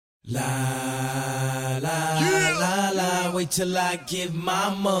La la la la, wait till I get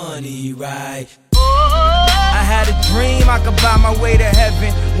my money right. I had a dream I could buy my way to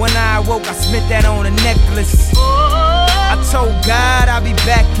heaven. When I awoke, I spent that on a necklace. I told God I'll be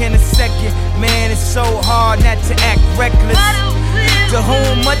back in a second. Man, it's so hard not to act reckless. To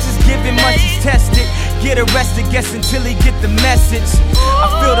whom much is given, much is tested. Get arrested, guess until he get the message.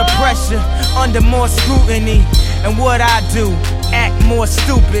 I feel the pressure under more scrutiny. And what I do, act more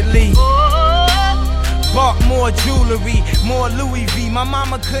stupidly. Bought more jewelry, more Louis V. My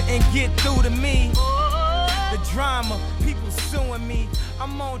mama couldn't get through to me. The drama, people suing me.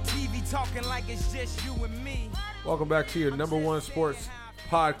 I'm on TV talking like it's just you and me. Welcome back to your number one sports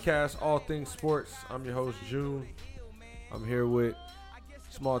podcast, All Things Sports. I'm your host, June. I'm here with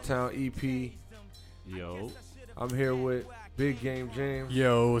Small Town EP. Yo. I'm here with Big Game James.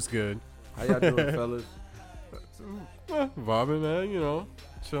 Yo, what's good? How y'all doing, fellas? Vibing, man, you know,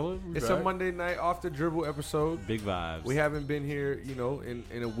 chilling. It's a Monday night off the dribble episode. Big vibes. We haven't been here, you know, in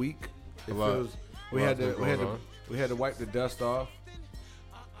a week. It lot- feels a we lot's had been to going on. we had to wipe the dust off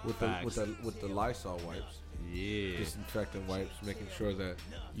with Facts. the Lysol wipes, Yeah. disinfectant wipes, making sure that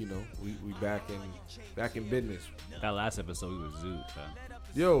we back in business. That last episode we was zoot, fam.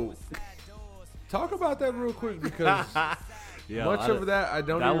 Yo, talk about that real quick because Yo, much of that I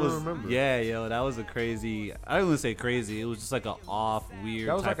don't that even was, remember. Yeah, yo, that was a crazy. I don't want to say crazy. It was just like a off, weird.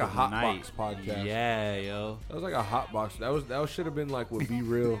 That was type like a of hot night. box podcast. Yeah, yo. That was like a hot box. That should have been like with Be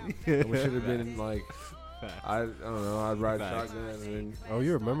Real. And we should have been like I don't know. I'd ride Facts. shotgun and then Oh,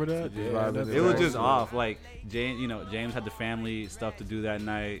 you remember that? Just Yeah, vibing that's it It was Right. just off. Like James had the family stuff to do that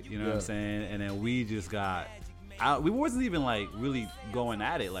night. You know what I'm Yeah. saying? And then we just got. We wasn't even like really going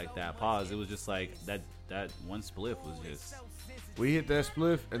at it like that. Pause. It was just like that one spliff was just we hit that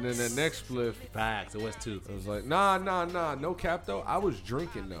spliff and then that next spliff. facts. It was too. It was like nah, no cap though. I was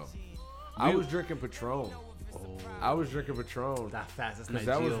drinking though. I was drinking Patron. I was drinking Patron. That fast. That's Because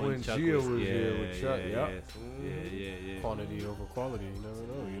not that was Gio when and Chuck Gio was here with Chuck. Yeah, Yep. yeah. Quantity over quality. You never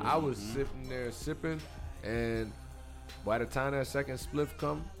know. You know? I was sitting there sipping, and by the time that second spliff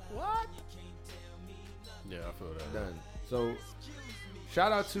come, Yeah, I feel that. done. So,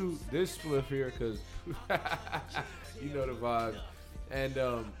 shout out to this spliff here, because you know the vibe. And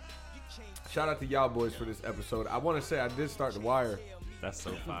shout out to y'all boys for this episode. I want to say I did start The Wire, That's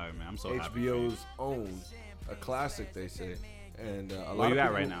so fire, man. I'm so happy. for you. HBO's own, a classic, they say. And a Where lot you of at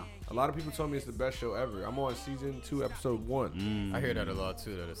people, right now? A lot of people told me it's the best show ever. I'm on season 2, episode 1. I hear that a lot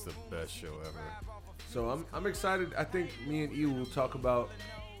too. That it's the best show ever. So I'm excited. I think me and E will talk about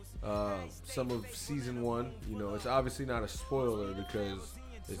some of season 1. You know, it's obviously not a spoiler because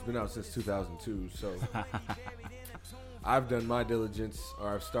it's been out since 2002. So I've done my diligence, or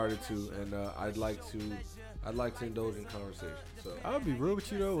I've started to, and I'd like to indulge in conversation. So I'll be real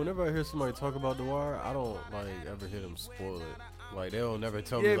with you though. Whenever I hear somebody talk about The Wire, I don't like ever hear them spoil it. Like they'll never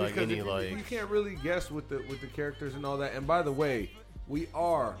tell me like because any you can't really guess with the characters and all that. And by the way, we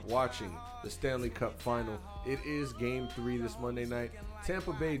are watching the Stanley Cup Final. It is Game 3 this Monday night.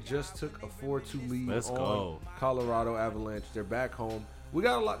 Tampa Bay just took a 4-2 lead Let's on go. Colorado Avalanche. They're back home. We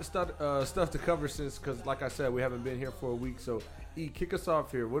got a lot of stuff to cover because, like I said, we haven't been here for a week. So, E, kick us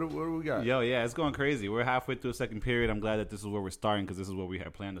off here. What do we got? Yo, yeah, it's going crazy. We're halfway through the second period. I'm glad that this is where we're starting because this is where we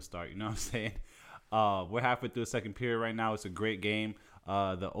had planned to start. You know what I'm saying? We're halfway through the second period right now. It's a great game.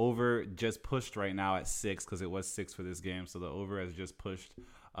 The over just pushed right now at 6 because it was 6 for this game. So the over has just pushed.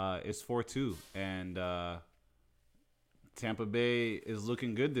 It's 4-2. And Tampa Bay is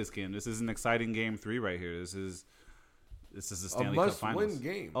looking good this game. This is an exciting Game 3 right here. This is the Stanley Cup Finals.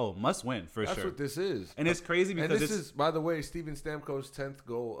 Must-win game. Oh, must win for That's sure. what this is. And it's crazy And because this is, by the way, Steven Stamkos' 10th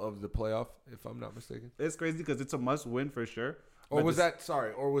goal of the playoff, if I'm not mistaken. it's crazy because it's a must win for sure. Or But was this-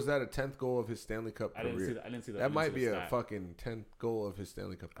 that a 10th goal of his Stanley Cup I career? didn't see that. I didn't see that. That might be a stat. fucking 10th goal of his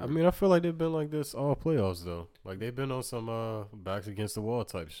Stanley Cup I career. mean, I feel like they've been like this all playoffs though. Like they've been on some backs against the wall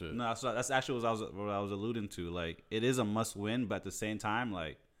type shit. No, that's actually what I was alluding to. Like, it is a must win, but at the same time,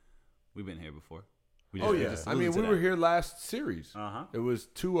 like, we've been here before. We Oh yeah, I mean we were here last series. Uh-huh. It was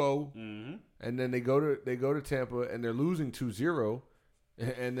 2-0, Mm-hmm. and then they go to Tampa and they're losing 2-0,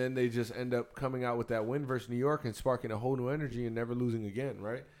 and then they just end up coming out with that win versus New York and sparking a whole new energy and never losing again,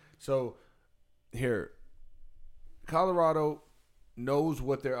 right? So here, Colorado knows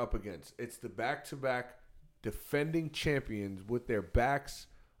what they're up against. It's the back-to-back defending champions with their backs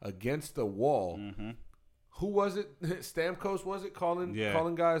against the wall. Mm-hmm. Who was it? Stamkos was it calling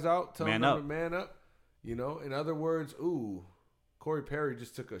guys out, telling Man them up. to man up? You know, in other words, Corey Perry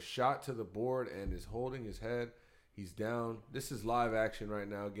just took a shot to the board and is holding his head. He's down. This is live action right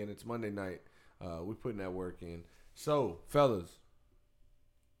now. Again, it's Monday night. We're putting that work in. So, fellas,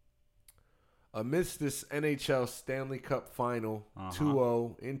 amidst this NHL Stanley Cup final,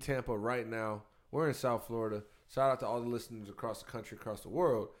 2-0 in Tampa right now. We're in South Florida. Shout out to all the listeners across the country, across the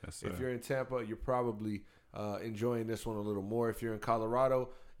world. Yes, if you're in Tampa, you're probably enjoying this one a little more. If you're in Colorado,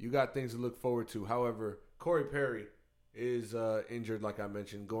 you got things to look forward to. However, Corey Perry is injured, like I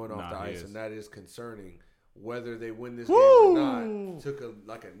mentioned, going off the ice, and that is concerning. Whether they win this game or not, took a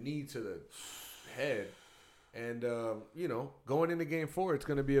knee to the head. And going into Game 4, it's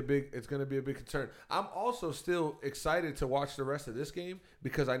gonna be a big concern. I'm also still excited to watch the rest of this game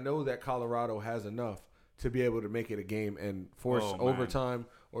because I know that Colorado has enough to be able to make it a game and force overtime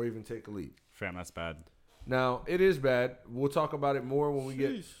or even take a lead. Fam, that's bad. Now it is bad. We'll talk about it more when we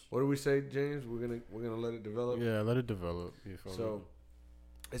get. What do we say, James? We're gonna let it develop. Yeah, let it develop. So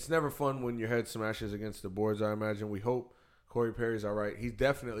it's never fun when your head smashes against the boards. I imagine. We hope Corey Perry's all right. He's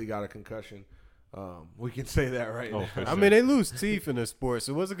definitely got a concussion. We can say that right now. I mean, they lose teeth in the sport,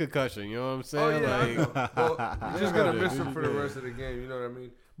 so it was a concussion. You know what I'm saying? Oh, yeah, well, you're just going to miss him for the rest of the game. You know what I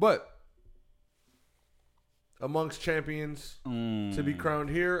mean? But amongst champions to be crowned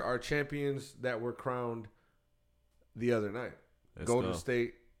here are champions that were crowned the other night. Golden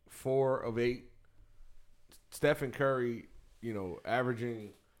State, 4 of 8. Stephen Curry,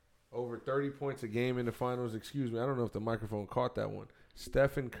 averaging over 30 points a game in the finals. Excuse me. I don't know if the microphone caught that one.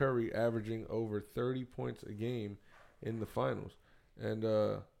 Stephen Curry averaging over 30 points a game in the finals, and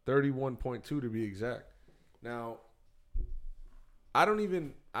 31.2 to be exact. Now, I don't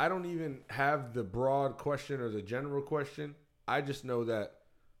even have the broad question or the general question. I just know that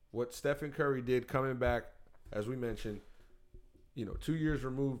what Stephen Curry did coming back, as we mentioned, 2 years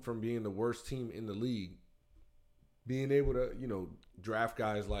removed from being the worst team in the league, being able to, draft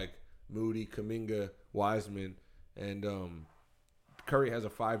guys like Moody, Kuminga, Wiseman, and Curry has a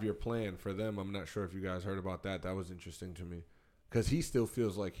 5-year plan for them. I'm not sure if you guys heard about that. That was interesting to me because he still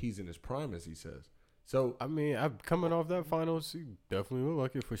feels like he's in his prime, as he says. So, I mean, coming off that finals, he definitely look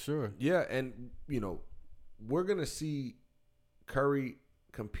like it for sure. Yeah, and, we're going to see Curry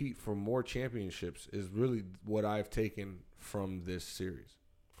compete for more championships is really what I've taken from this series,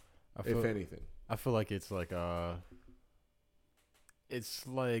 if anything. I feel like it's like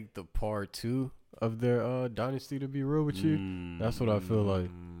the part 2 of their Dynasty, to be real with you. That's what I feel like.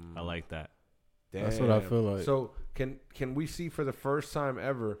 I like that. Damn. That's what I feel like. So can we see for the first time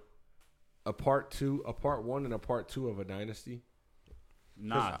ever a part 1 and a part 2 of a Dynasty?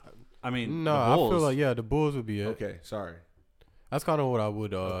 Nah. I mean, no, I feel like, the Bulls would be it. Okay, sorry. That's kind of what I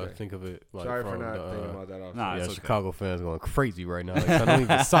would think of it. Like, sorry for not thinking about that. Nah, yeah, okay. Chicago fans going crazy right now. Like, I don't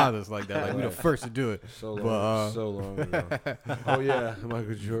even silence like that. Like, we the first to do it. So long ago. Oh yeah,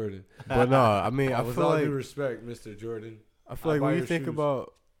 Michael Jordan. But no, I mean, I with feel all like due respect, Mr. Jordan. I feel like when you think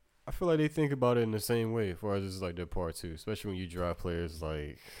about, I feel like they think about it in the same way, as far as it's like their part 2, especially when you draft players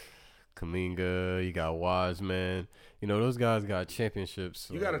like Kuminga, you got Wiseman. Those guys got championships.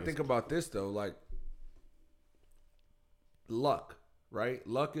 So you got to think about this though, like luck, right?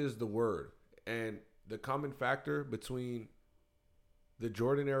 Luck is the word, and the common factor between the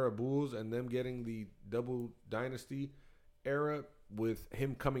Jordan era Bulls and them getting the double dynasty era with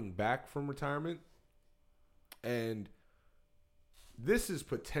him coming back from retirement. And this is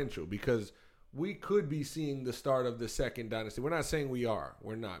potential because we could be seeing the start of the second dynasty. We're not saying we are.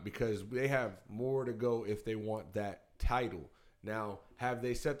 We're not, because they have more to go if they want that title. Now, have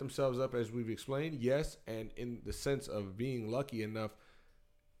they set themselves up as we've explained? Yes, and in the sense of being lucky enough,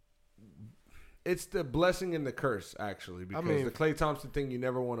 it's the blessing and the curse, actually, because the Klay Thompson thing, you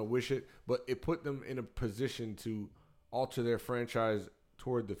never want to wish it, but it put them in a position to alter their franchise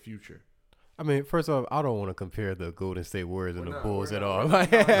toward the future. I mean, first off, I don't want to compare the Golden State Warriors and the Bulls at all.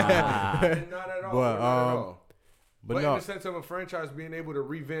 Not at all. But no, in the sense of a franchise being able to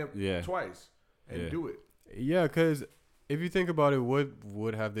revamp twice and do it. Yeah, because if you think about it, what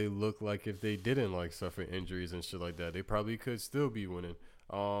would have they looked like if they didn't suffer injuries and shit like that? They probably could still be winning.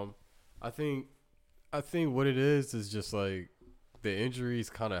 I think what it is just like the injuries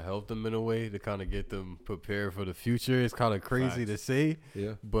kind of help them in a way to kind of get them prepared for the future. It's kind of crazy to say,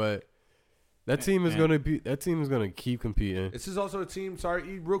 but that team is gonna keep competing. This is also a team.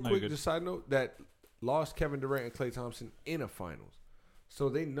 Sorry, real quick, just side note, that lost Kevin Durant and Klay Thompson in a finals, so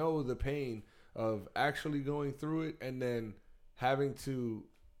they know the pain of actually going through it and then having to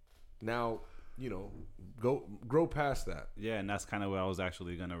now, grow past that. Yeah, and that's kind of what I was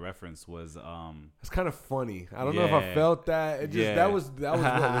actually gonna reference was it's kind of funny. I don't know if I felt that. It just that was what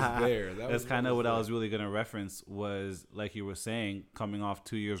was there. That's kind of what I was really gonna reference was, like you were saying, coming off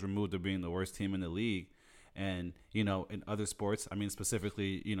 2 years removed of being the worst team in the league, And, you know, in other sports, I mean,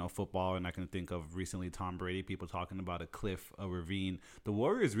 specifically, you know, football, and I can think of recently Tom Brady, people talking about a cliff, a ravine. The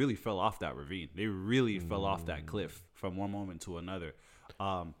Warriors really fell off that ravine. They really fell off that cliff from one moment to another.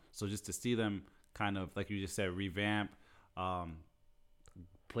 So just to see them kind of, like you just said, revamp,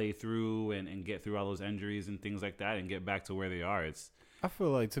 play through and get through all those injuries and things like that and get back to where they are. I feel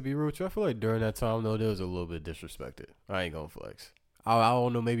like, to be real with you, I feel like during that time, though, there was a little bit disrespected. I ain't gonna flex. I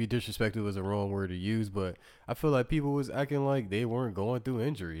don't know, maybe disrespected was the wrong word to use, but I feel like people was acting like they weren't going through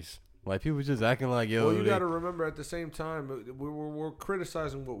injuries. Like, people just acting like, yo. Well, you got to remember, at the same time, we're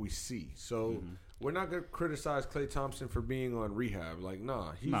criticizing what we see. So we're not going to criticize Klay Thompson for being on rehab. Like,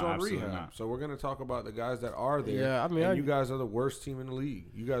 he's on rehab. Not. So we're going to talk about the guys that are there. Yeah, I mean, you guys are the worst team in the league.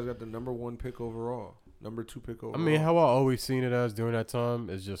 You guys got the number 1 pick overall, number 2 pick overall. I mean, how I always seen it as during that time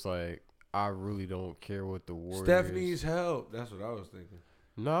is just like, I really don't care what the Warriors. Steph needs help. That's what I was thinking.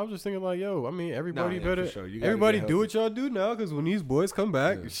 No, I was just thinking like, yo, I mean, everybody better. For sure. Everybody do what y'all do now, because when these boys come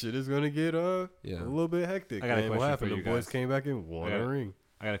back, shit is gonna get a little bit hectic. I got a question what happened? for you The boys guys. came back and won a ring.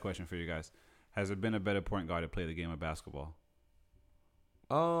 I got a question for you guys. Has there been a better point guard to play the game of basketball?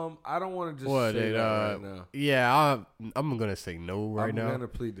 I don't want to just say that right now. Yeah, I'm gonna say no right now. I'm gonna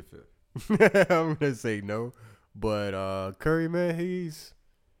plead the fifth. I'm gonna say no, but Curry, man, he's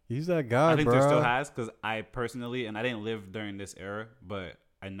that guy. I think bro. there still has, because I personally, and I didn't live during this era, but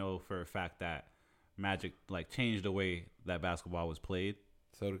I know for a fact that Magic like changed the way that basketball was played.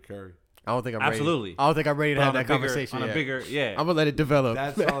 So did Curry. I don't think I'm Absolutely. ready. I don't think I'm ready to But have on a that bigger- conversation on a yet. bigger, yeah. I'm gonna let it develop.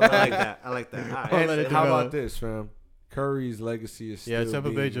 That's all. I like that. I like that. All right. I'll let it How develop. about this, fam? Curry's legacy is still Tampa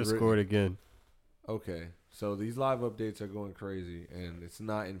Bay being just written. scored again. Okay, so these live updates are going crazy, and it's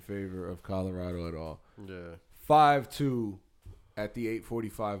not in favor of Colorado at all. Yeah. 5-2 at the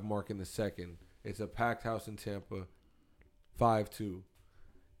 8:45 mark in the second. It's a packed house in Tampa. 5-2.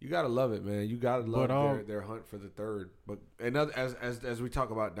 You gotta love it, man. You gotta love their hunt for the third. But another, as we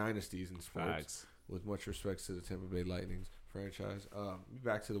talk about dynasties in sports, Facts. with much respect to the Tampa Bay Lightning's franchise,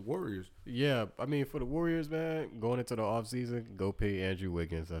 back to the Warriors. Yeah, I mean, for the Warriors, man, going into the offseason, go pay Andrew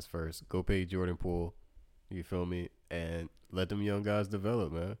Wiggins. That's first. Go pay Jordan Poole. You feel me? And let them young guys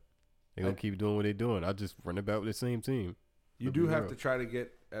develop, man. They're going to keep doing what they're doing. I just run about with the same team. You do have to try to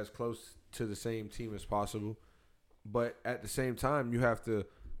get as close to the same team as possible. But at the same time, you have to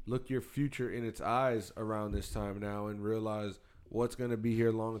look your future in its eyes around this time now and realize what's going to be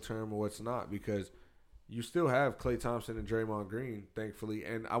here long term or what's not, because you still have Klay Thompson and Draymond Green, thankfully.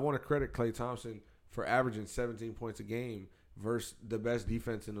 And I want to credit Klay Thompson for averaging 17 points a game versus the best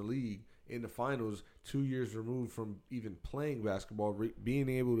defense in the league in the finals, 2 years removed from even playing basketball, being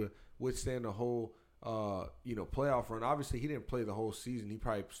able to withstand the whole playoff run. Obviously, he didn't play the whole season. He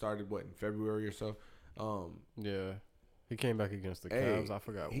probably started, in February or so. Yeah. He came back against the Cavs. I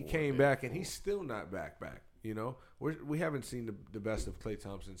forgot. He came back, and he's still not back. You know, we haven't seen the best of Klay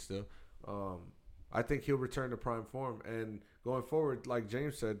Thompson still. I think he'll return to prime form. And going forward, like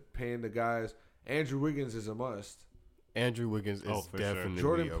James said, paying the guys. Andrew Wiggins is a must. Andrew Wiggins is definitely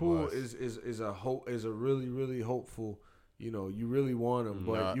Jordan a Poole must. is a really, really hopeful. You know, you really want him,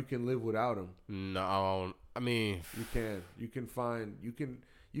 but you can live without him. No, I mean, you can.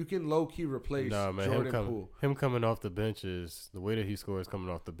 You can low key replace Jordan Poole. Him coming off the bench is the way that he scores coming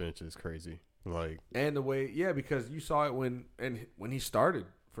off the bench is crazy. And the way, because you saw it when he started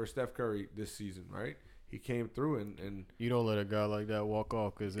for Steph Curry this season, right? He came through and you don't let a guy like that walk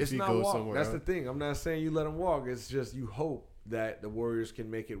off, because if it's he not goes walk. somewhere That's else, the thing. I'm not saying you let him walk. It's just you hope that the Warriors can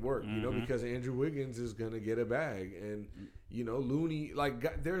make it work, you know, because Andrew Wiggins is gonna get a bag, and you know Looney.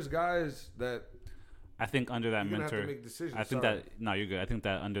 There's guys that I think under that mentor, have to make decisions. I think you're good. I think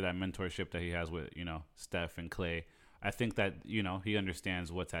that under that mentorship that he has with Steph and Klay, I think that he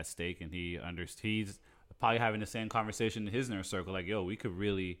understands what's at stake, and he's probably having the same conversation in his inner circle, like, yo, we could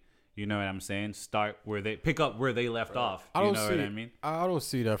really. You know what I'm saying? Pick up where they left off. What I mean? I don't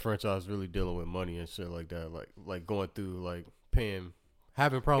see that franchise really dealing with money and shit like that. Like going through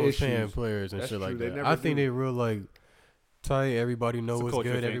having problems paying players and shit like that. I think they real tight. Everybody know what's good.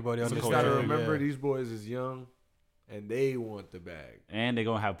 Thing. Everybody understands. You just gotta remember these boys is young, and they want the bag. And they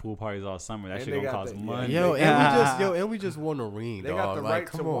gonna have pool parties all summer. That shit gonna cost money. And we just won a ring. They got the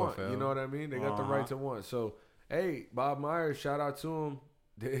right to want. Fam. You know what I mean? They got the right to want. So hey, Bob Myers, shout out to him.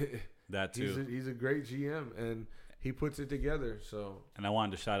 That too. He's a great GM, and he puts it together. So, and I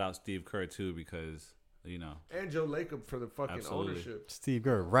wanted to shout out Steve Kerr too, because and Joe Lacob for the fucking ownership. Steve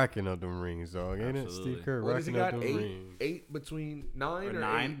Kerr racking up them rings, dog, ain't it? Steve Kerr racking up them rings. 8 between 9 or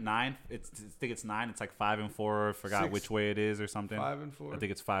 9. 9. I think it's 9. It's like 5 and 4. I forgot which way it is or something. 5 and 4. I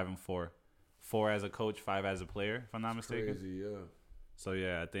think it's 5 and 4. 4 as a coach, 5 as a player, if I'm not mistaken. Crazy, yeah. So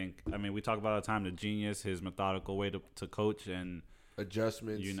yeah, I mean, we talk about all the time the genius, his methodical way to coach and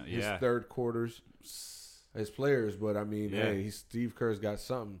adjustments, you know, his yeah. third quarters, his players. But I mean, hey, Steve Kerr's got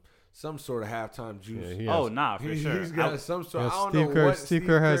some sort of halftime juice. Yeah, for sure. He's got some sort. Yeah, I don't Steve know Kerr- what Steve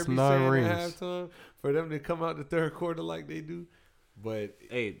Kerr has be 9 saying at rings. halftime for them to come out the third quarter like they do. But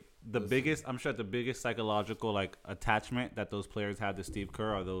Hey, I'm sure the biggest psychological like attachment that those players have to Steve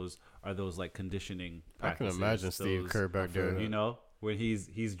Kerr are those like conditioning I can practices. imagine Steve Kerr back there. You know, when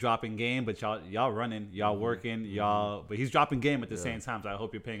he's dropping game, but y'all running, y'all working, but he's dropping game at the same time. So I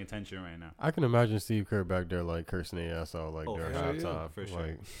hope you're paying attention right now. I can imagine Steve Kerr back there like cursing their ass out like during hell yeah, halftime. for sure.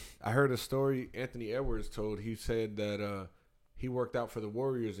 Like, I heard a story Anthony Edwards told. He said that he worked out for the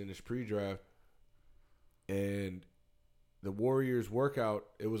Warriors in his pre-draft, and the Warriors workout,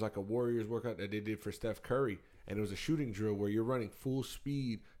 it was like a Warriors workout that they did for Steph Curry, and it was a shooting drill where you're running full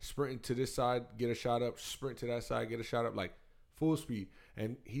speed, sprinting to this side, get a shot up, sprint to that side, get a shot up, like full speed.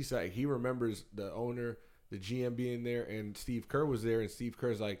 And he's like, he remembers the owner, the GM being there, and Steve Kerr was there, and Steve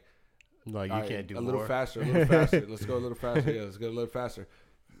Kerr's like you all right, can't do a more. little faster, a little faster. Let's go a little faster. Yeah, let's go a little faster.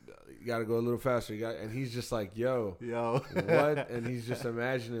 You got to go a little faster. And he's just like, yo, what? And he's just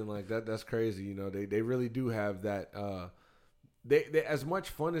imagining like that. That's crazy. You know, they really do have that. They as much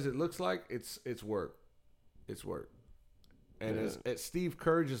fun as it looks like, it's work. It's work. And as Steve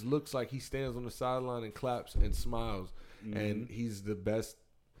Kerr just looks like he stands on the sideline and claps and smiles, and he's the best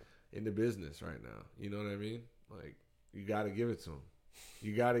in the business right now. You know what I mean? Like, you got to give it to him.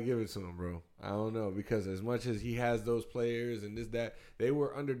 You got to give it to him, bro. I don't know, because as much as he has those players and this, that, they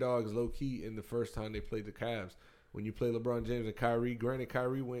were underdogs low-key in the first time they played the Cavs. When you play LeBron James and Kyrie, granted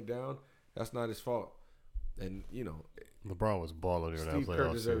Kyrie went down, that's not his fault. And, you know, LeBron was balling during that Steve Kerr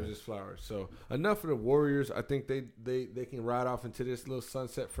playoff deserves series. his flowers. So, enough of the Warriors. I think they can ride off into this little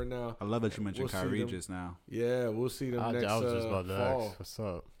sunset for now. I love that you mentioned We'll see Kyrie them. just now. Yeah, we'll see them I next was just about to fall. ask, what's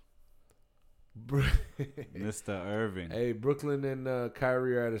up? Mr. Irving. Hey, Brooklyn and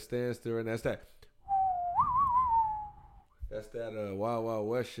Kyrie are at a standstill, and that's that. That's that Wild Wild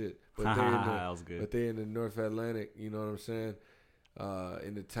West shit. But they in the, that was good. But they in the North Atlantic, you know what I'm saying?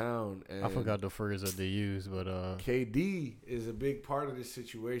 In the town. And I forgot the phrase that they used, but KD is a big part of this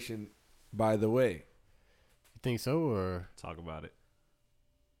situation, by the way. you think so, or Talk about it.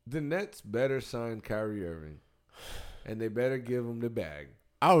 The Nets better sign Kyrie Irving, and they better give him the bag.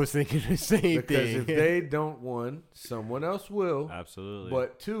 I was thinking the same Because thing. if they don't, one, someone else will. Absolutely.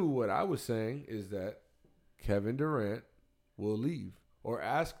 But two, what I was saying is that Kevin Durant will leave or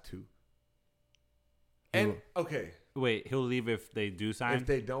ask to. And okay, Wait, he'll leave if they do sign? if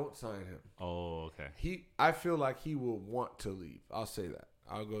they don't sign him, Oh, okay. I feel like he will want to leave. I'll say that.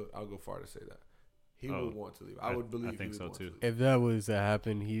 I'll go far to say that. He will want to leave. I would believe. I think he would so want too. to leave. if that was to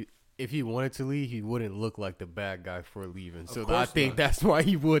happen, if he wanted to leave, he wouldn't look like the bad guy for leaving. So course I think not. that's why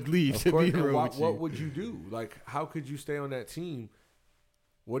he would leave. Of To course, be and real what with you. would you do? Like, how could you stay on that team?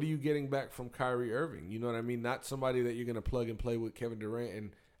 What are you getting back from Kyrie Irving? You know what I mean? Not somebody that you're going to plug and play with Kevin Durant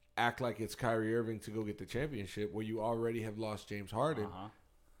and act like it's Kyrie Irving to go get the championship where you already have lost James Harden. Uh-huh.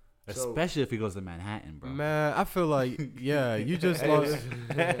 So- Especially if he goes to Manhattan, bro. Man, I feel like you just lost.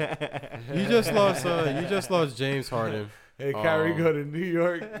 You just lost James Harden. Hey, Kyrie go to New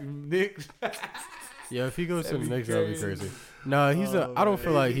York Knicks. Yeah, if he goes to the That'd be Knicks, that'd be crazy. crazy. No, I don't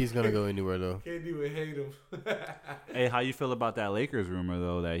feel like he's gonna go anywhere though. KD would hate him. Hey, how you feel about that Lakers rumor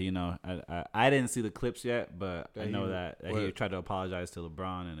though? That I didn't see the clips yet, but I know that he what? tried to apologize to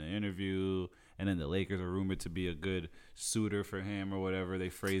LeBron in an interview, and then the Lakers are rumored to be a good suitor for him or whatever they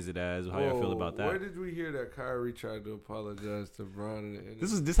phrase it as. How y'all feel about that? Where did we hear that Kyrie tried to apologize to Bron?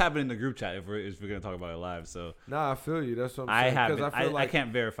 This happened in the group chat if we're gonna talk about it live. So Nah, I feel you. That's what I'm I saying. haven't. 'Cause I feel like I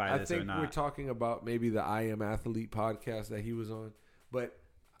can't verify I this or think not. we're talking about maybe the I Am Athlete podcast that he was on, but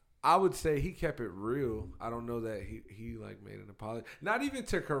I would say he kept it real. I don't know that he like made an apology, not even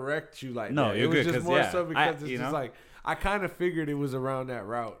to correct you like No, that. you're it was good, just 'cause, more yeah, so because it's you just know? like I kind of figured it was around that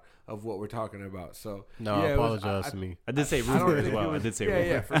route of what we're talking about. So No, yeah, apologize to me. I did say I don't rumor as think it well. I was- did say yeah, rumor.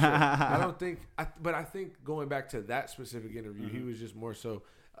 yeah, for sure. I don't think, but I think going back to that specific interview, he was just more so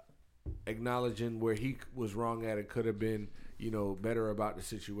acknowledging where he was wrong at and could have been, better about the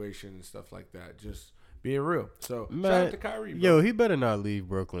situation and stuff like that. Just being real. So shout out to Kyrie, bro. Yo, he better not leave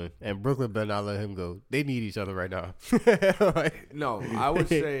Brooklyn, and Brooklyn better not let him go. They need each other right now. No, I would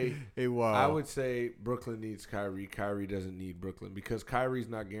say Hey, wow. I would say Brooklyn needs Kyrie. Kyrie doesn't need Brooklyn because Kyrie's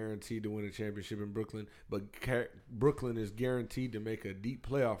not guaranteed to win a championship in Brooklyn, but Brooklyn is guaranteed to make a deep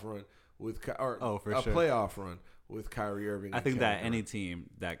playoff run with for a sure. playoff run with Kyrie Irving. I and think Kevin that Durant. any team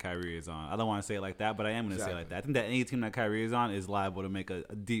that Kyrie is on, I don't want to say it like that, but I am going to say it like Exactly. that. I think that any team that Kyrie is on is liable to make a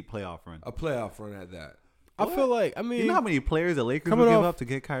deep playoff run. A playoff run at that. I feel like, I mean, You know how many players the Lakers would coming give off- up to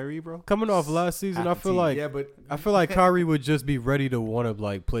get Kyrie, bro? coming off last season, I feel like Yeah, but I feel like Kyrie would just be ready to want to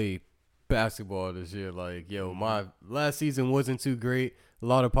like play basketball this year. Like, yo, my last season wasn't too great. A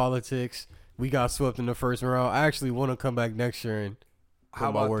lot of politics. We got swept in the first round. I actually want to come back next year and put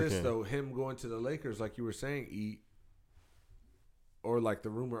how my about work this in. though? Him going to the Lakers, like you were saying, or like the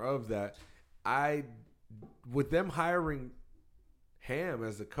rumor of that. With them hiring Ham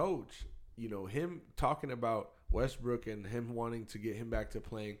as the coach, you know, him talking about Westbrook and him wanting to get him back to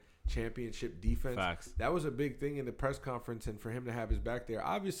playing championship defense. Facts. That was a big thing in the press conference, and for him to have his back there.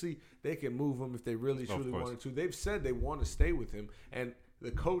 Obviously, they can move him if they really truly course. wanted to. They've said they want to stay with him, and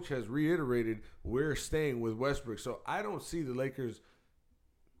the coach has reiterated we're staying with Westbrook. So I don't see the Lakers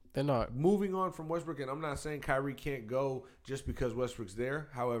They're not. moving on from Westbrook, and I'm not saying Kyrie can't go just because Westbrook's there.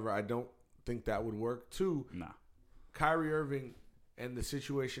 However, I don't think that would work. Two, Nah. Kyrie Irving and the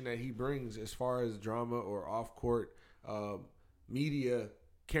situation that he brings as far as drama or off-court media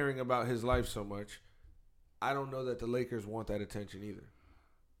caring about his life so much, I don't know that the Lakers want that attention either.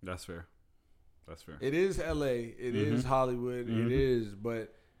 That's fair. That's fair. It is L.A. It is Hollywood. Mhm. It is.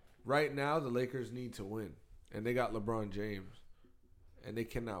 But right now, the Lakers need to win. And they got LeBron James. And they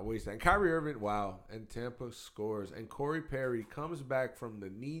cannot waste that. And Kyrie Irving, wow. And Tampa scores. And Corey Perry comes back from the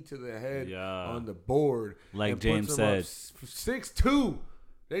knee to the head on the board. Like and James puts them said. up 6-2.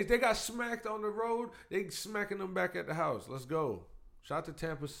 They got smacked on the road. They smacking them back at the house. Let's go. Shout out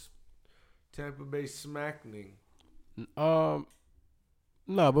to Tampa Bay smacking.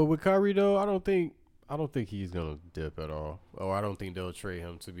 No, but with Kyrie though, I don't think he's gonna dip at all. Or I don't think they'll trade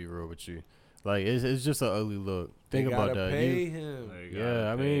him. To be real with you, like it's just an ugly look. Think They about gotta that. Pay him.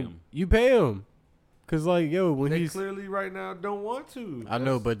 I mean, you pay him, cause like yo, when They he's clearly right now don't want to. I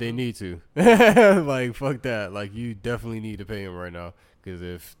know, but they need to. Like fuck that. Like you definitely need to pay him right now, cause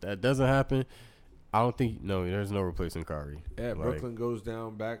if that doesn't happen, I don't think there's no replacing Kyrie. Yeah, Like, Brooklyn goes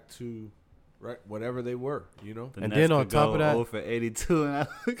down back to whatever they were, you know. The And Nets then on could top go of that- 0 for 82 and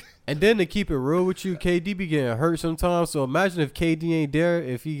and then to keep it real with you, KD be getting hurt sometimes. So imagine if KD ain't there,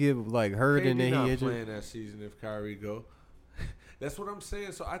 if he get like hurt and KD then not he injured. playing that season if Kyrie go. That's what I'm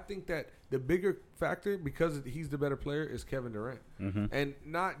saying. So I think that the bigger factor, because he's the better player, is Kevin Durant, and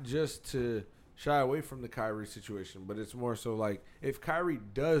not just to shy away from the Kyrie situation, but it's more so like if Kyrie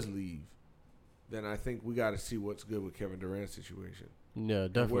does leave, then I think we got to see what's good with Kevin Durant's situation. Yeah, Where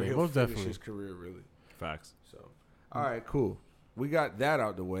definitely, he'll most finish definitely. his career really. Facts. So, all right, cool. We got that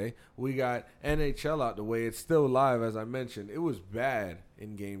out the way. We got NHL out the way. It's still live, as I mentioned. It was bad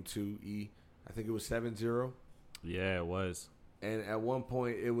in Game 2, I think it was 7-0. Yeah, it was. And at one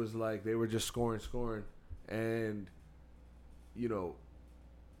point, it was like they were just scoring. And, you know,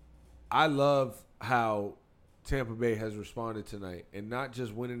 I love how Tampa Bay has responded tonight. And not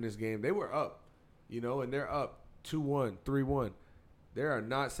just winning this game. They were up, you know, and they're up 2-1, 3-1. They are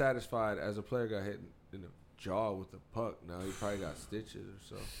not satisfied as a player got hit in the jaw with the puck. Now he probably got stitches or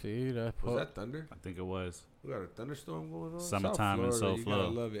so. See that? Was that thunder? I think it was. We got a thunderstorm going on. Summertime in South Florida, you gotta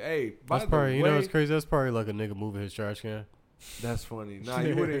SoFlo. love it. Hey, by That's the probably, you know way, what's crazy? That's probably like a nigga moving his trash can. that's funny. Nah,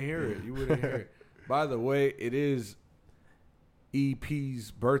 you wouldn't hear it. You wouldn't hear it. By the way, it is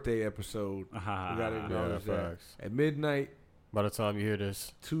EP's birthday episode. We gotta acknowledge Yeah, that. facts. At midnight, By the time you hear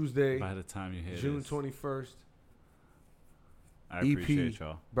this, Tuesday, By the time you hear June this, 21st, I EP appreciate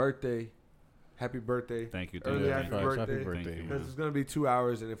y'all. birthday. Happy birthday. Thank you. Early you, happy thank you. Facts, happy birthday. birthday. Thank you, Because man. it's gonna be 2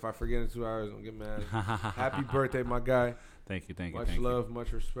 hours, and if I forget in 2 hours, don't get mad. Happy birthday, my guy. Thank you. Thank you. Much Thank love,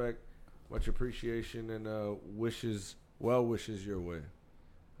 much respect, much appreciation, and well wishes your way.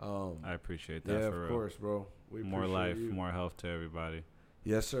 you. I appreciate that. Yeah, for of real. course, bro. We More appreciate life, you. more health to everybody.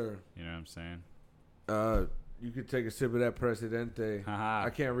 Yes, sir. You know what I'm saying? You could take a sip of that Presidente. Haha. I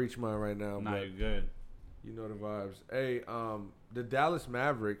can't reach mine right now, Nah, but you're good. you know the vibes. Hey, the Dallas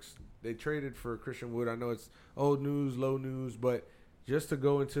Mavericks, they traded for Christian Wood. I know it's old news, low news, but just to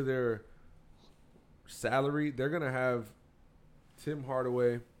go into their salary, they're going to have Tim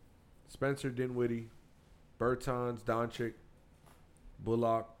Hardaway, Spencer Dinwiddie, Bertans, Doncic,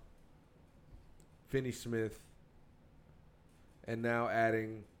 Bullock, Finney-Smith, and now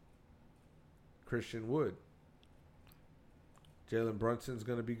adding Christian Wood. Jalen Brunson's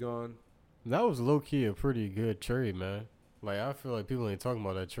going to be gone. that was low key a pretty good trade, man. Like I feel like people ain't talking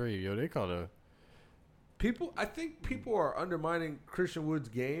about that trade, yo. They kind of I think people are undermining Christian Wood's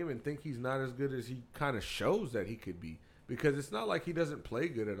game and think he's not as good as he kind of shows that he could be. Because it's not like he doesn't play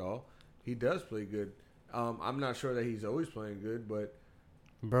good at all. He does play good. I'm not sure that he's always playing good, but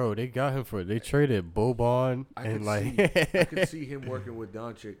bro, they got him for they traded Boban and I could see him working with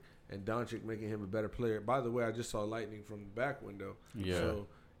Doncic and Doncic making him a better player. By the way, I just saw lightning from the back window. Yeah. So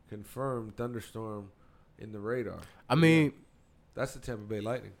confirmed thunderstorm in the radar. I mean, that's the Tampa Bay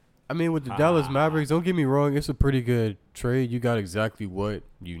Lightning. I mean, with the Dallas Mavericks, don't get me wrong, it's a pretty good trade. You got exactly what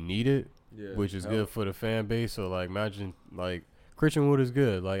you needed, which is good for the fan base. So, like, imagine, like, Christian Wood is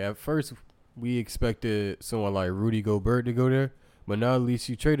good. Like, at first, we expected someone like Rudy Gobert to go there, but now at least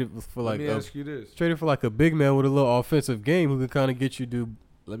you traded for, like, traded for, like, a big man with a little offensive game who could kind of get you to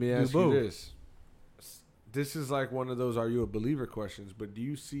Let me ask you this. This is like one of those "Are you a believer?" questions, but do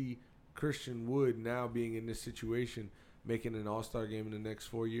you see Christian Wood now being in this situation, making an All-Star game in the next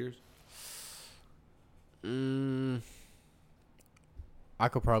 4 years? I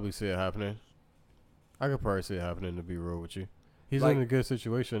could probably see it happening. To be real with you. He's Like, in a good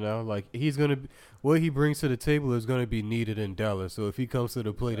situation now. Like, he's going to what he brings to the table is going to be needed in Dallas. So if he comes to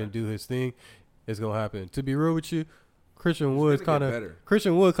the plate and do his thing, it's going to happen. To be real with you, Christian Wood kind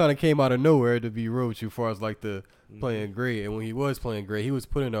of came out of nowhere, to be real with you, as far as like the playing great. And when he was playing great, he was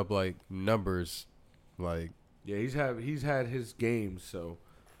putting up like numbers, like he's had his games, so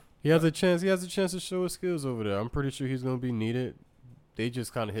he has a chance. He has a chance to show his skills over there. I'm pretty sure he's gonna be needed. They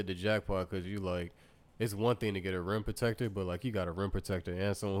just kind of hit the jackpot because it's one thing to get a rim protector, but like you got a rim protector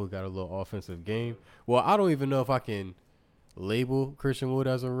and someone who got a little offensive game. Well, I don't even know if I can label Christian Wood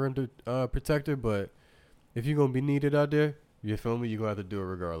as a rim protector, but if you're going to be needed out there, you feel me? You're going to have to do it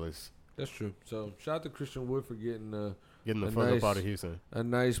regardless. That's true. So, shout out to Christian Wood for getting the fuck up out of Houston. A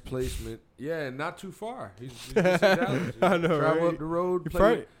nice placement. Yeah, and not too far. He's just in Dallas. I know, Travel right? up the road. He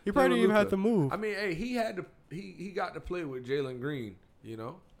probably didn't even have to move. I mean, hey, he got to play with Jalen Green, you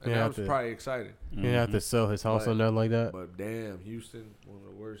know? And that was probably exciting. He didn't have to sell his house or nothing like that. But damn, Houston, one of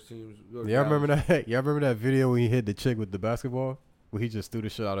the worst teams. Yeah, I remember that. Yeah, I remember that video when he hit the chick with the basketball? Where he just threw the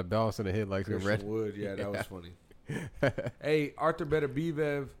shit out of balance and it hit like Christian red. Wood, yeah, that was funny. Hey, Arthur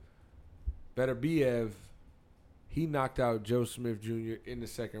Beterbiev, he knocked out Joe Smith Jr. in the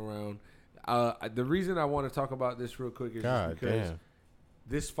second round. The reason I want to talk about this real quick is just because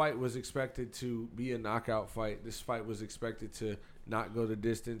this fight was expected to be a knockout fight. This fight was expected to not go the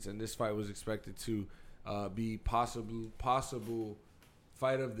distance, and this fight was expected to be possible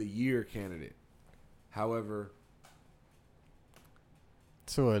fight of the year candidate. However,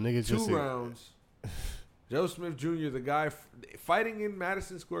 so a nigga just 2 rounds. Joe Smith Jr., the guy fighting in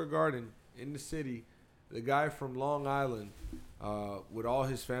Madison Square Garden in the city, the guy from Long Island, with all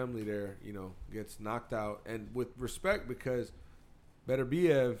his family there, you know, gets knocked out. And with respect, because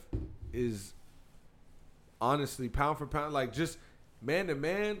Beterbiev is honestly pound for pound, like just man to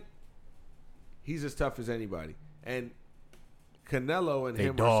man, he's as tough as anybody. And Canelo and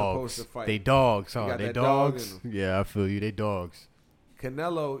him are supposed to fight. They dogs, huh? They dogs. Yeah, I feel you. They dogs.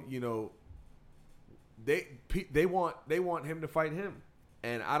 Canelo, you know, they want him to fight him,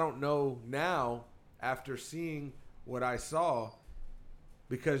 and I don't know now after seeing what I saw,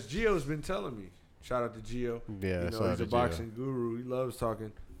 because Gio's been telling me. Shout out to Gio. Yeah, you know, he's a boxing guru. He loves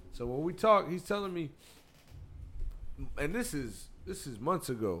talking. So when we talk, he's telling me, and this is months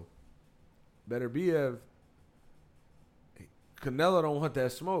ago. Beterbiev, Canelo don't want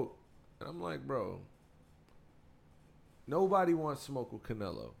that smoke, and I'm like, bro, nobody wants smoke with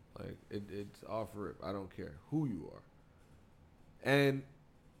Canelo. Like, it's off rip. I don't care who you are. And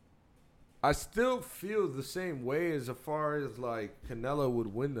I still feel the same way as far as, like, Canelo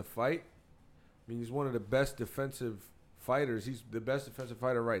would win the fight. I mean, he's one of the best defensive fighters. He's the best defensive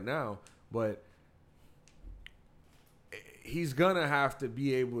fighter right now. But he's going to have to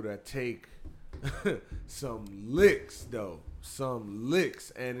be able to take some licks, though. Some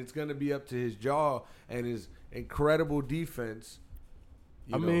licks. And it's going to be up to his jaw and his incredible defense.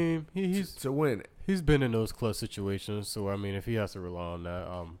 I mean, he's to win. He's been in those close situations, so I mean, if he has to rely on that,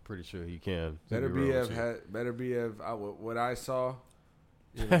 I'm pretty sure he can. Beterbiev. What I saw.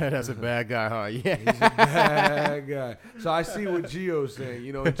 You know, that's a bad guy, huh? Yeah, he's a bad guy. So I see what Gio's saying.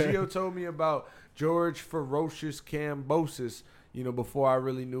 You know, Gio told me about George Ferocious Kambosos. You know, before I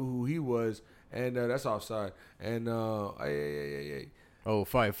really knew who he was, and that's offside. And hey. Oh,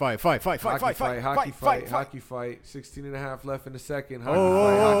 fight. Hockey fight. 16 and a half left in the second. Hockey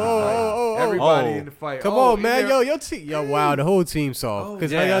fight. Everybody in the fight. Come on, man. Your team. Wow, the whole team soft.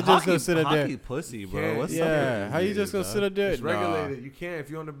 Because how y'all just going to sit up there? Hockey pussy, bro. What's up? Yeah, how you just going to sit up there? It's regulated. You can't. If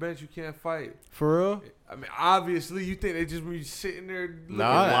you're on the bench, you can't fight. For real? I mean, obviously, you think they just be sitting there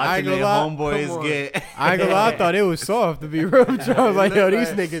watching their homeboys get. I ain't gonna lie. I thought it was soft, to be real. I was like, yo, these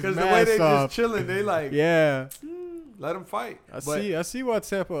niggas mad soft. Because the way they just chilling, they like. Yeah. Let him fight. I see why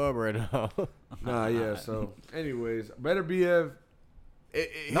Tampa up right now. So anyways, Beterbiev,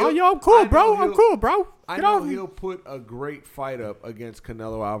 No, yo, I'm cool, bro. I'm cool, bro. I Get know off me. he'll put a great fight up against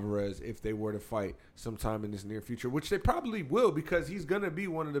Canelo Alvarez if they were to fight sometime in this near future, which they probably will because he's gonna be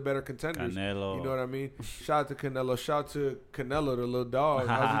one of the better contenders. Canelo. You know what I mean? Shout out to Canelo. Shout out to Canelo, the little dog.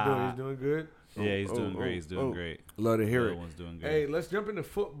 How's he doing? He's doing good. Yeah, he's doing great. He's doing great. Love to hear The it. other one's doing good. Hey, let's jump into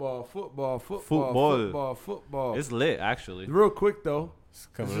football. It's lit, actually. Real quick though, It's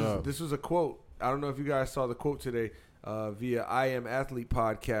coming up. this was a quote. I don't know if you guys saw the quote today via I Am Athlete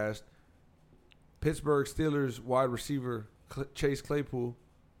podcast. Pittsburgh Steelers wide receiver Chase Claypool,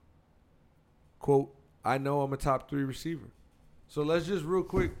 quote, "I know I'm a top 3 receiver." So let's just real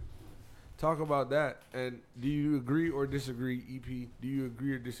quick talk about that. And do you agree or disagree, EP? Do you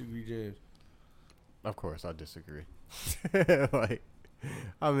agree or disagree, James? Of course, I disagree. Like,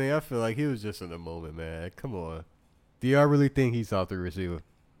 I mean, I feel like he was just in the moment, man. Come on. Do y'all really think he's top 3 receiver?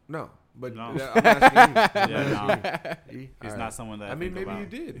 No. But No. I'm asking you. Yeah, E? He's All not right. someone that I mean, think maybe you about.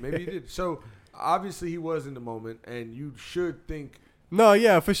 did. Maybe you did. So obviously he was in the moment, and you should think. No,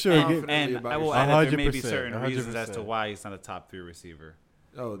 yeah, for sure. Confident. And about I will yourself. add that there may be 100%, certain reasons as to 100%. why he's not a top 3 receiver.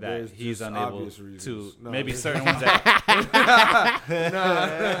 Oh, That there's he's just unable obvious to reasons. No, maybe there's- certain ones that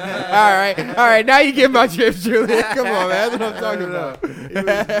All right. Now you get my trip, Julian. Come on, man. That's what I'm talking about.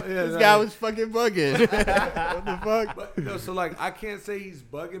 This guy was fucking bugging. What the fuck? But no, so like I can't say he's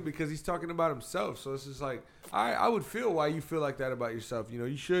bugging because he's talking about himself. So it's just like I would feel why you feel like that about yourself. You know,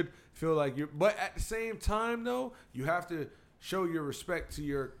 you should feel like you're. But at the same time, though, you have to show your respect to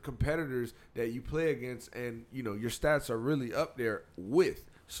your competitors that you play against, and you know your stats are really up there with.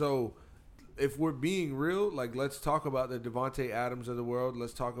 So if we're being real, like let's talk about the Devontae Adams of the world.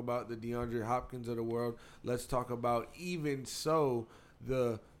 Let's talk about the DeAndre Hopkins of the world. Let's talk about even so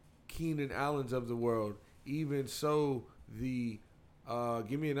the Keenan Allens of the world. Even so the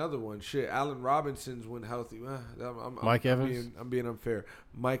give me another one. Shit, Allen Robinson's when healthy. Mike Evans? I'm being unfair.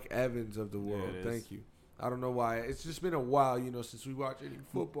 Mike Evans of the world. it is. Thank you. I don't know why. It's just been a while, you know, since we watched any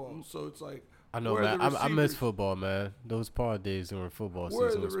football. So it's like, I know, where are man. the I miss receivers? football, man. Those pod days during football Where are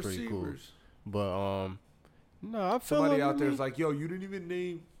season the was pretty cool. receivers? But no, I feel Somebody like, out there is like, yo, you didn't even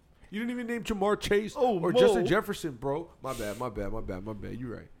name Jamar Chase or Justin Jefferson, bro. My bad.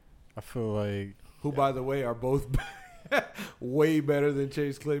 You're right. I feel like Who, by the way, are both way better than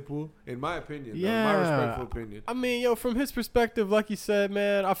Chase Claypool, in my opinion. Yeah. My respectful opinion. I mean, yo, from his perspective, like you said,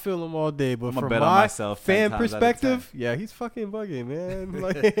 man, I feel him all day. But I'ma from bet on my myself 10 fan times out of perspective, yeah, he's fucking bugging, man.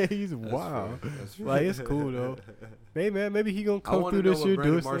 Like he's wild. fair. That's fair. Like it's cool though. Hey, man, maybe he gonna I come want through to know this what year, do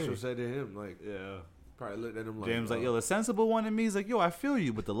Brandon his Marshall thing. said to him. Like, yeah. probably looked at him like, James like, yo, the sensible one in me is like, yo, I feel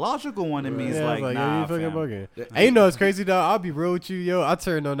you, but the logical one in me is Yeah, I was like, yo, nah, you fucking fam. bugging. Yeah. And you know it's crazy though. I'll be real with you, yo. I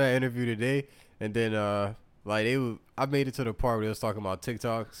turned on that interview today, and then like I made it to the part where they was talking about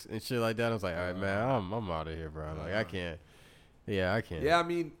TikToks and shit like that. I was like, all right, man, I'm out of here, bro. Like I can't. Yeah, I can't. Yeah, I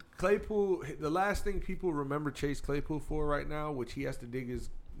mean, Claypool, the last thing people remember Chase Claypool for right now, which he has to dig his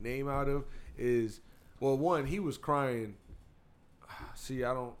name out of, is, well, one, he was crying. See,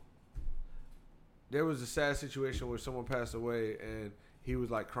 there was a sad situation where someone passed away, and he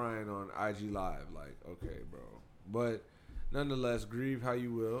was, like, crying on IG Live. Like, okay, bro. But nonetheless, grieve how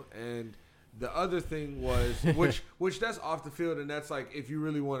you will. And the other thing was, which that's off the field, and that's, like, if you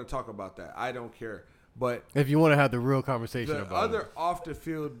really want to talk about that, I don't care. But If you want to have the real conversation the about other it. off the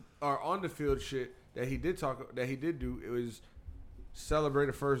field or on the field shit that he did do, it was celebrate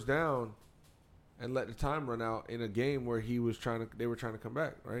a first down and let the time run out in a game where they were trying to come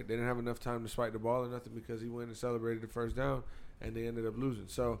back, right? They didn't have enough time to spike the ball or nothing because he went and celebrated the first down and they ended up losing.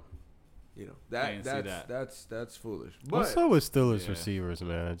 So, you know, I didn't see that. that's foolish. What's But up with Steelers Yeah. receivers,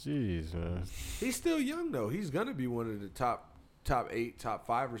 man? Jeez, man. he's still young though. He's gonna be one of the top 8, top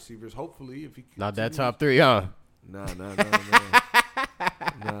 5 receivers, hopefully, if he Not that continues. top 3, huh? Nah.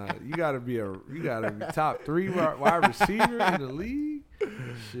 Nah, you gotta be top 3 wide receiver in the league.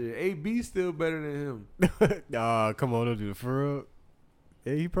 Shit, AB still better than him. Nah, come on, don't do it for real.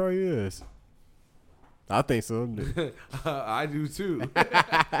 Yeah, he probably is. I think so. I do too.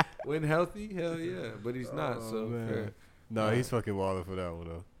 When healthy, hell yeah, but he's not. So man. fair. No, he's fucking wilding for that one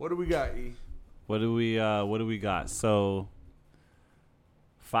though. What do we got, E? What do we got? So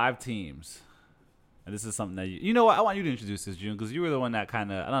 5 teams. And this is something that you know what? I want you to introduce this, June, because you were the one that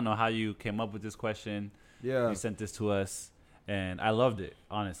kind of, I don't know how you came up with this question. Yeah. You sent this to us, and I loved it,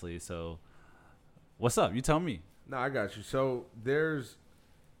 honestly. So what's up? You tell me. No, I got you. So there's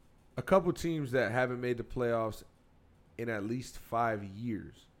a couple teams that haven't made the playoffs in at least 5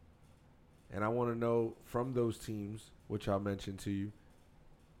 years. And I want to know from those teams, which I'll mention to you,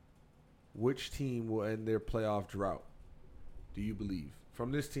 which team will end their playoff drought? Do you believe?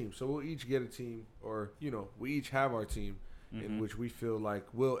 From this team. So we'll each get a team, or, you know, we each have our team, in which we feel like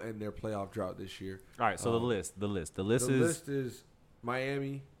will end their playoff drought this year. All right, so the list The is list is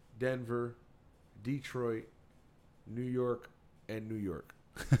Miami, Denver, Detroit, New York, and New York.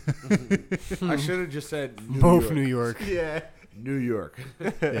 I should have just said New York. Yeah. New York.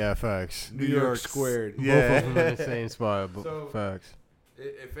 Yeah, facts. New York squared. Both of them in the same spot. So- Facts.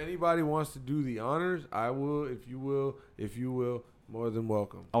 If anybody wants to do the honors, I will. If you will, more than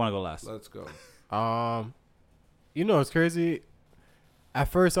welcome. I want to go last. Let's go. It's crazy. At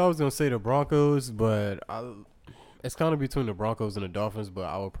first, I was gonna say the Broncos, but it's kind of between the Broncos and the Dolphins. But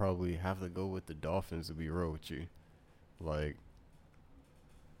I would probably have to go with the Dolphins to be real with you. Like,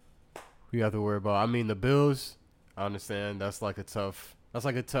 we have to worry about. I mean, the Bills. I understand that's like a tough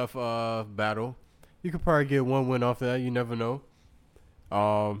battle. You could probably get one win off that. You never know.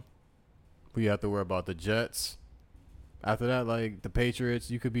 We have to worry about the Jets. After that, like the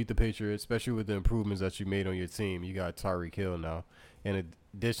Patriots, you could beat the Patriots, especially with the improvements that you made on your team. You got Tyreek Hill now. In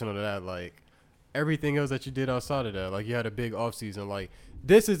addition to that, like everything else that you did outside of that, like you had a big offseason. Like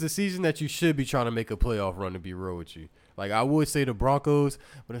this is the season that you should be trying to make a playoff run, to be real with you. Like I would say the Broncos,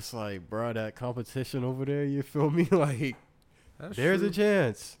 but it's like, bro, that competition over there, you feel me? Like there's a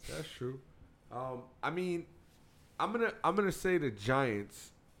chance. That's true. I mean, I'm gonna say the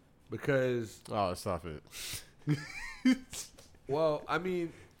Giants because Stop it. well, I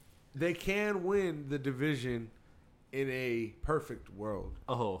mean, they can win the division in a perfect world.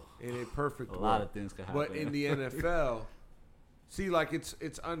 Oh, In a perfect a world. lot of things could happen. But in the NFL, see, like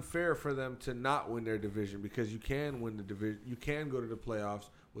it's unfair for them to not win their division because you can win the division. You can go to the playoffs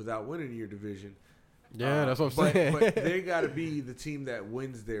without winning your division. Yeah, that's what I'm saying. But they got to be the team that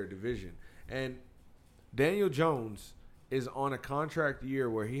wins their division. And Daniel Jones is on a contract year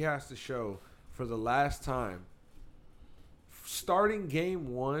where he has to show for the last time, starting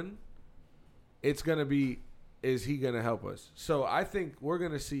game one, it's going to be, is he going to help us? So I think we're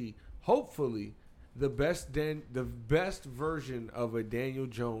going to see, hopefully, the best version of a Daniel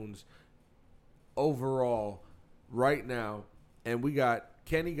Jones overall right now. And we got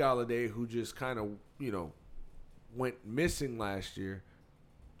Kenny Golladay, who just kind of, went missing last year.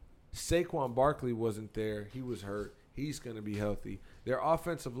 Saquon Barkley wasn't there. He was hurt. He's going to be healthy. Their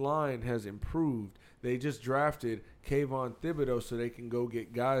offensive line has improved. They just drafted Kayvon Thibodeau so they can go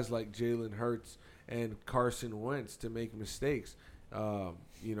get guys like Jalen Hurts and Carson Wentz to make mistakes.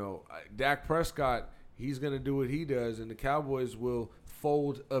 Dak Prescott, he's going to do what he does, and the Cowboys will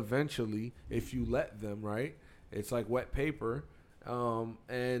fold eventually if you let them, right? It's like wet paper.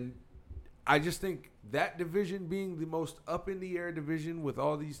 And I just think that division being the most up-in-the-air division with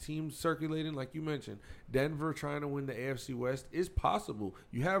all these teams circulating, like you mentioned, Denver trying to win the AFC West is possible.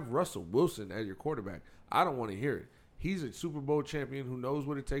 You have Russell Wilson as your quarterback. I don't want to hear it. He's a Super Bowl champion who knows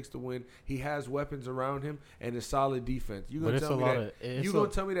what it takes to win. He has weapons around him and a solid defense. You're going to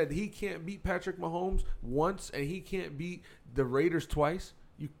tell me that he can't beat Patrick Mahomes once and he can't beat the Raiders twice?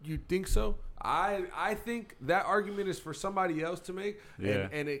 You think so? I think that argument is for somebody else to make,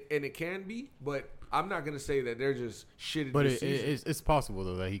 and it can be, but I'm not gonna say that they're just shit. But it's possible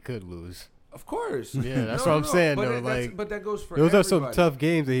though that he could lose. Of course, yeah, that's what I'm saying. But though, but that goes for those everybody. are some tough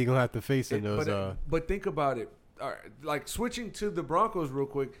games that he's gonna have to face in those. But think about it. All right, like switching to the Broncos real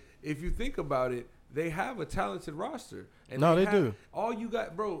quick. If you think about it, they have a talented roster. And they do. All you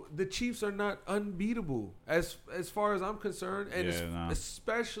got, bro, the Chiefs are not unbeatable as far as I'm concerned, and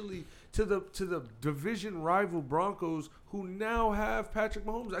especially to the division rival Broncos, who now have Patrick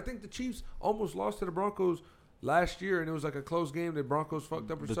Mahomes. I think the Chiefs almost lost to the Broncos last year, and it was like a close game. The Broncos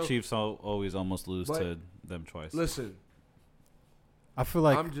fucked up. The Chiefs always almost lose to them twice. Listen, I feel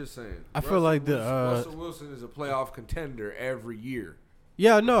like I'm just saying. Feel like Russell Wilson is a playoff contender every year.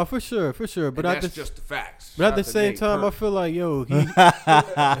 Yeah, no, for sure. But that's just the facts. But at the same time, I feel like,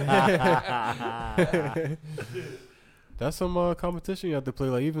 that's some competition you have to play.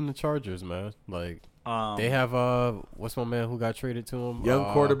 Like even the Chargers, man. Like they have what's my man who got traded to him?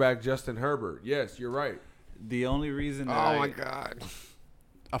 Young quarterback Justin Herbert. Yes, you're right. The only reason. My God,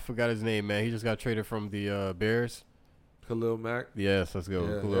 I forgot his name, man. He just got traded from the Bears. Khalil Mack. Yes, let's go.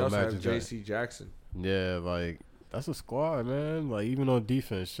 Yeah, Khalil they also Mack have J.C. Jackson. Yeah, like. That's a squad, man. Like even on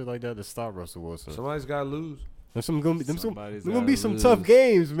defense, shit like that to stop Russell Wilson. Somebody's got to lose. There's gonna be some tough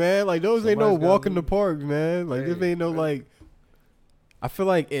games, man. Like those ain't no walk in the park, man. Like this ain't no like. I feel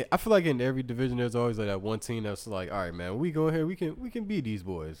like in every division there's always like that one team that's like, all right, man, we go here, we can beat these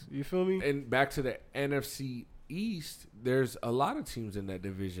boys. You feel me? And back to the NFC East, there's a lot of teams in that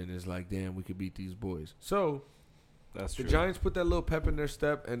division is like, damn, we could beat these boys. So That's The true. Giants put that little pep in their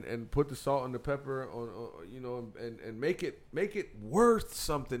step and put the salt and the pepper on and make it worth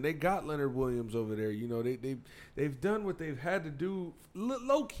something. They got Leonard Williams over there. They've done what they've had to do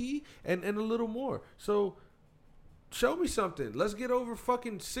low key and a little more. So show me something. Let's get over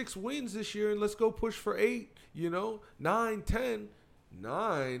fucking 6 wins this year and let's go push for 8. 9, 10,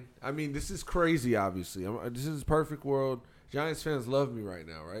 9. I mean, this is crazy. Obviously, this is perfect world. Giants fans love me right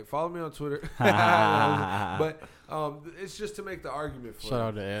now, right? Follow me on Twitter. But it's just to make the argument for Shout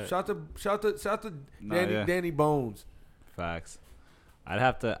out to Ant. Shout to Danny Bones. Facts. I'd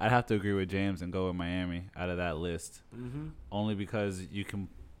have to agree with James and go with Miami out of that list. Mm-hmm. Only because you can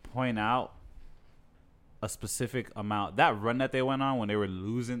point out a specific amount. That run that they went on when they were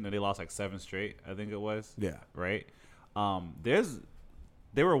losing, and they lost like 7 straight, I think it was. Yeah. Right?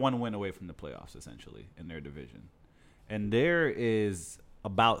 They were 1 win away from the playoffs, essentially, in their division. And there is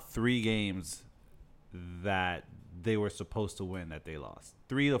about 3 games that they were supposed to win that they lost.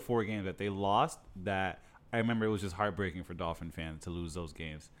 3 to 4 games that they lost that I remember it was just heartbreaking for Dolphin fans to lose those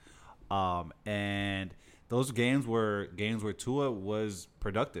games. And those games were games where Tua was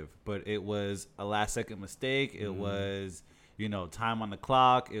productive, but it was a last-second mistake. It was, time on the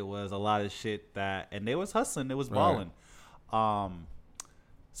clock. It was a lot of shit and they was hustling. It was balling. Right.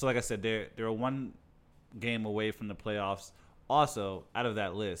 So like I said, they're 1 game away from the playoffs. Also, out of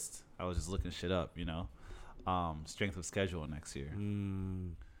that list, I was just looking shit up, strength of schedule next year.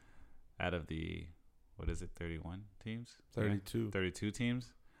 Out of the, 31 teams? 32. 32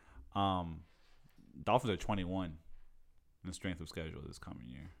 teams. Dolphins are 21 in the strength of schedule this coming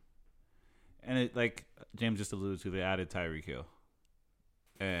year. And it, like James just alluded to, they added Tyreek Hill.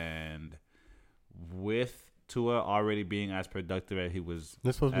 And with Tua already being as productive as he was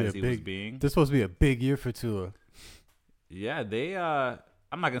being. This supposed to be a big year for Tua. Yeah, they I'm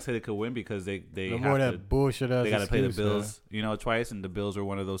not gonna say they could win because they no more of that bullshit ass. They gotta play the excuse, Bills, twice, and the Bills are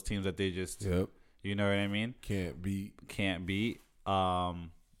one of those teams that they just you know what I mean? Can't beat.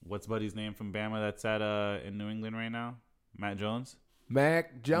 What's Buddy's name from Bama that's at in New England right now? Mac Jones.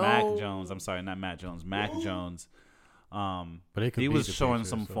 I'm sorry, not Matt Jones. Mac Jones. But he was showing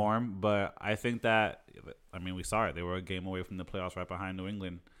some form, but I think that we saw it. They were a game away from the playoffs, right behind New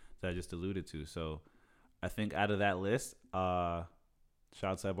England, that I just alluded to. So I think out of that list, shout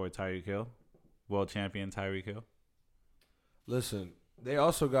out to that boy Tyreek Hill, world champion Tyreek Hill. Listen, they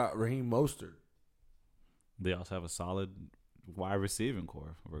also got Raheem Mostert. They also have a solid wide receiving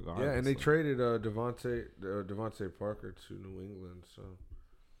core, regardless. Yeah, and they traded Devontae Parker to New England, so.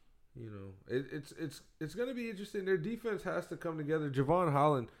 It's going to be interesting. Their defense has to come together. Javon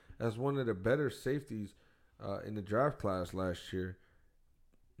Holland, as one of the better safeties in the draft class last year.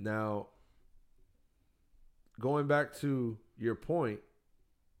 Now, going back to your point,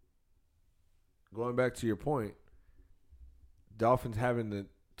 Dolphins having the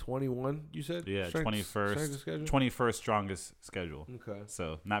 21, you said? Yeah, 21st strongest schedule. Okay.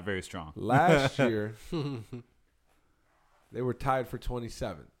 So, not very strong. Last year, they were tied for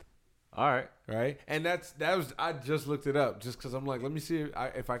 27th. All right. Right? And that was I just looked it up just because I'm like, let me see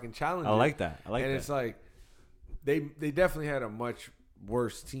if I can challenge it. I like that. And it's like they definitely had a much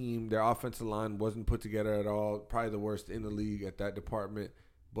worse team. Their offensive line wasn't put together at all. Probably the worst in the league at that department.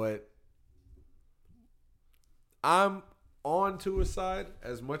 But I'm on Tua's side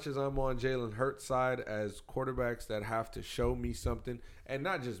as much as I'm on Jalen Hurts' side as quarterbacks that have to show me something. And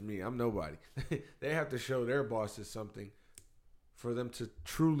not just me. I'm nobody. They have to show their bosses something for them to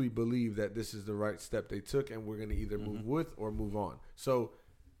truly believe that this is the right step they took and we're going to either move with or move on. So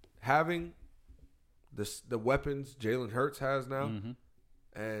having the weapons Jalen Hurts has now,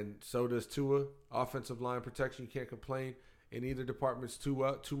 and so does Tua, offensive line protection, you can't complain in either department's too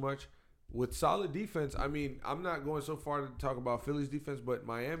much. With solid defense, I'm not going so far to talk about Philly's defense, but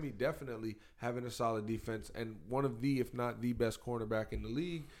Miami definitely having a solid defense and one of the, if not the best cornerback in the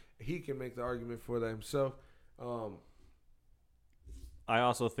league. He can make the argument for that himself. I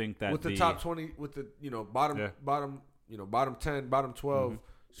also think that with the top 20, with the bottom 10, bottom 12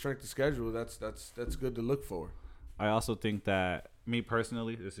 strength of schedule, that's good to look for. I also think that me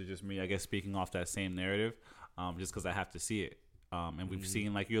personally, this is just me, I guess, speaking off that same narrative, just because I have to see it, and we've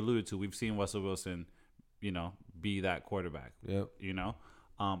seen, like you alluded to, we've seen Russell Wilson, be that quarterback. Yep.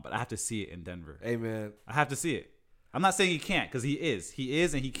 But I have to see it in Denver. Hey man, I have to see it. I'm not saying he can't, because he is,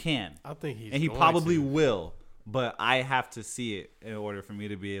 and he can. I think he's and he probably will. But I have to see it in order for me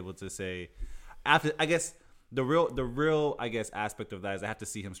to be able to say, after, I guess the real aspect of that is I have to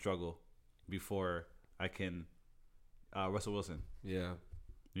see him struggle before I can Russell Wilson. Yeah.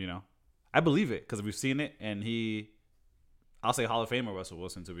 I believe it because we've seen it, and I'll say Hall of Famer Russell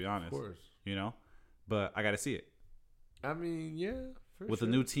Wilson, to be honest. Of course. But I got to see it. I mean, yeah. With a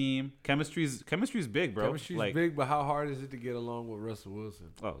new team, chemistry's big, bro. Chemistry's big, but how hard is it to get along with Russell Wilson?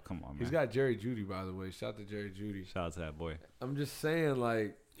 Oh, come on, man. He's got Jerry Jeudy, by the way. Shout out to Jerry Jeudy. Shout out to that boy. I'm just saying,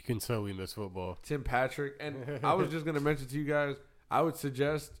 like, You can tell we miss football. Tim Patrick, and I was just gonna mention to you guys, I would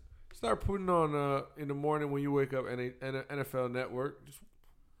suggest start putting on in the morning when you wake up NFL Network. Just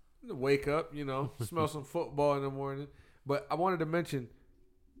wake up, smell some football in the morning. But I wanted to mention,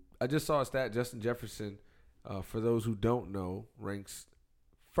 I just saw a stat. Justin Jefferson, for those who don't know, ranks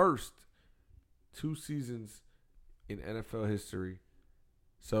first 2 seasons in NFL history.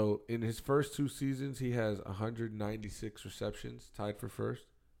 So in his first 2 seasons, he has 196 receptions, tied for first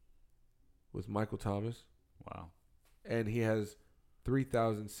with Michael Thomas. Wow. And he has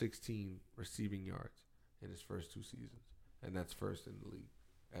 3,016 receiving yards in his first 2 seasons. And that's first in the league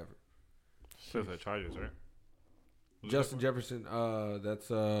ever. So the Chargers, right? Justin Jefferson, that's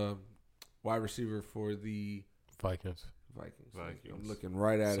wide receiver for the Vikings. I'm looking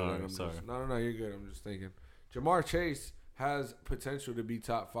right at Sorry, it. And sorry. No, you're good. I'm just thinking. Jamar Chase has potential to be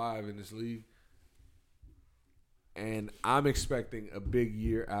top 5 in this league. And I'm expecting a big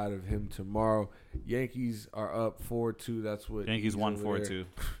year out of him tomorrow. Yankees are up 4-2. That's what Yankees won 4-2.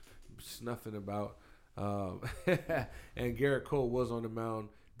 Snuffing about. And Garrett Cole was on the mound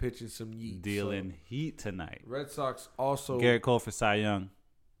pitching some yeet. Dealing heat tonight. Red Sox also. Garrett Cole for Cy Young.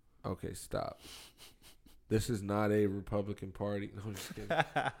 Okay, stop. This is not a Republican Party. No, I'm just kidding.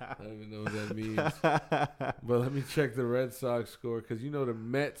 I don't even know what that means. But let me check the Red Sox score because the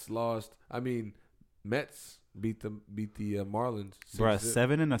Mets lost. Mets beat the Marlins. Bruh,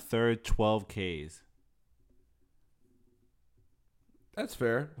 7 1/3, 12 Ks. That's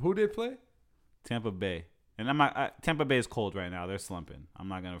fair. Who did play? Tampa Bay. And Tampa Bay is cold right now. They're slumping. I'm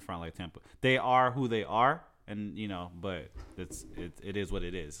not gonna front like Tampa. They are who they are, and but it is what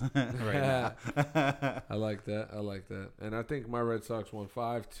it is right now. I like that. And I think my Red Sox won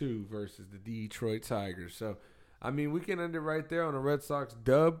 5-2 versus the Detroit Tigers. So, we can end it right there on a Red Sox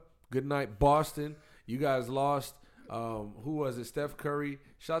dub. Good night, Boston. You guys lost. Who was it? Steph Curry.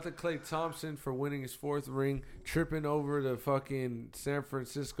 Shout out to Klay Thompson for winning his 4th ring, tripping over the fucking San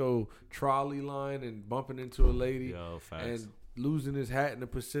Francisco trolley line and bumping into a lady. Yo, facts. And losing his hat in the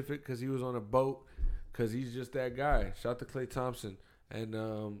Pacific because he was on a boat because he's just that guy. Shout out to Klay Thompson. And,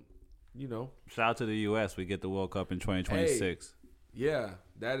 Shout out to the U.S. We get the World Cup in 2026. Yeah,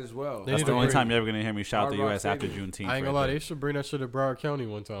 that as well. That's the only time you're ever going to hear me shout out the U.S. after Stadium. Juneteenth. I ain't gonna lie, they should bring that shit to Broward County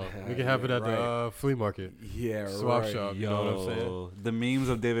one time. We can have it at the flea market. Yeah, Swap right. shop, you know what I'm saying? The memes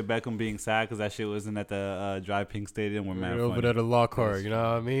of David Beckham being sad because that shit wasn't at the Drive Pink Stadium were mad Over funny. there to Lockhart, you know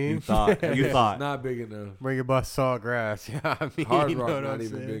what I mean? You thought. It's not big enough. Bring it by Sawgrass, you know what I mean? Hard You know Rock what not I'm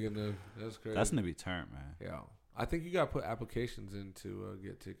even saying? big enough. That's crazy. That's going to be turned, man. Yeah. I think you got to put applications in to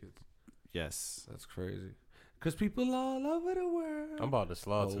get tickets. Yes. That's crazy. Because people all over the world. I'm about to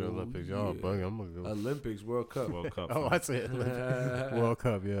slide to the Olympics. Y'all bugging. I'm going to go. Olympics, World Cup. World Cup. Oh, I said World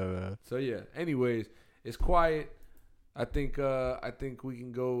Cup, yeah, man. So, yeah. Anyways, it's quiet. I think we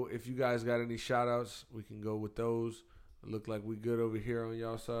can go. If you guys got any shout-outs, we can go with those. Look like we good over here on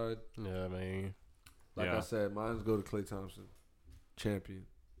y'all side. Yeah, man. Like Yeah. I said, mine's go to Klay Thompson. Champion.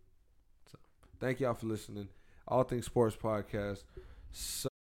 So, thank y'all for listening. All Things Sports Podcast.